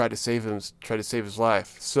try to save his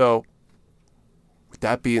life. So, with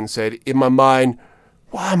that being said, in my mind,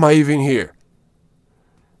 why am I even here?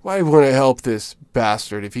 Why would I help this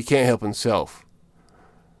bastard if he can't help himself?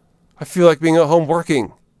 I feel like being at home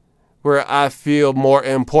working, where I feel more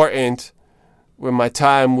important, where my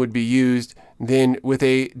time would be used, than with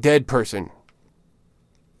a dead person.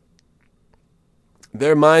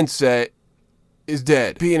 Their mindset is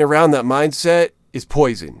dead. Being around that mindset is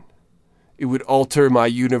poison. It would alter my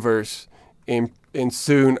universe, and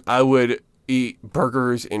soon I would eat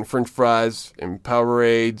burgers and french fries and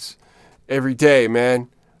Powerades every day, man.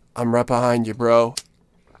 I'm right behind you, bro.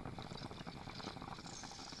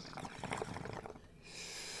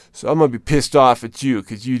 So I'm going to be pissed off at you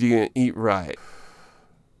because you didn't eat right.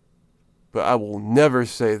 But I will never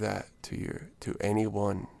say that to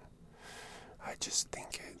anyone. I just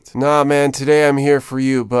think it. Nah, man, today I'm here for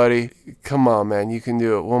you, buddy. Come on, man, you can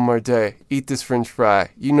do it. One more day. Eat this french fry.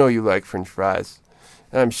 You know you like french fries.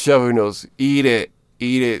 And I'm shoving those. Eat it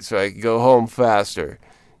so I can go home faster.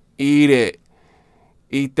 Eat it.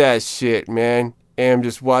 Eat that shit, man. And I'm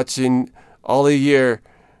just watching all of your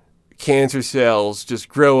cancer cells just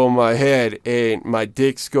grow on my head, and my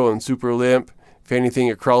dick's going super limp. If anything,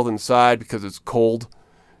 it crawled inside because it's cold.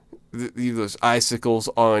 Those icicles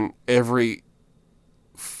on every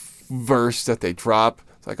verse that they drop.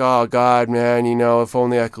 It's like, oh God, man, if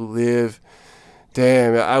only I could live.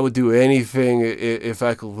 Damn, I would do anything if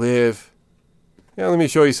I could live. Let me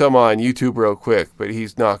show you something on YouTube real quick, but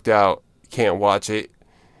he's knocked out. You can't watch it.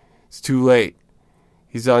 It's too late.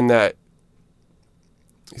 He's on that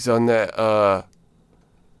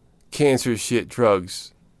cancer shit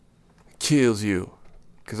drugs. It kills you.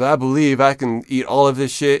 Because I believe I can eat all of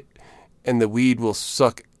this shit and the weed will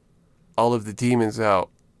suck all of the demons out.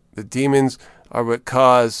 The demons are what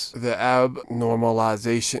cause the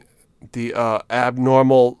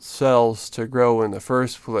abnormal cells to grow in the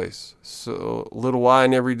first place. So a little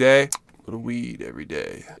wine every day, a little weed every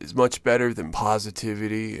day is much better than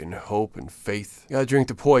positivity and hope and faith. You gotta drink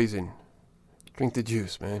the poison. Drink the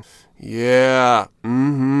juice, man. Yeah.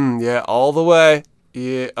 Yeah, all the way.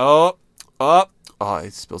 Yeah. Oh, I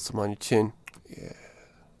spilled some on your chin. Yeah.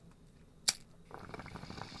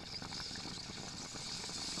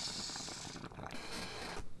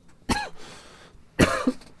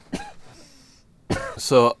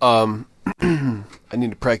 So, I need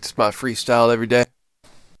to practice my freestyle every day.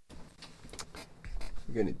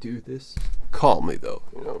 We're gonna do this calmly, though,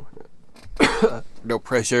 no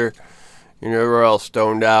pressure. We're all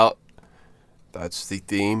stoned out. That's the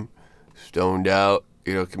theme. Stoned out.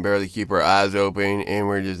 Can barely keep our eyes open, and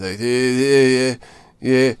we're just like,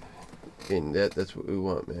 yeah. And that's what we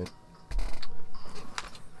want, man.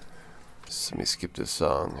 So let me skip this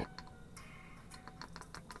song.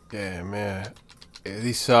 Yeah, man. Yeah, these songs.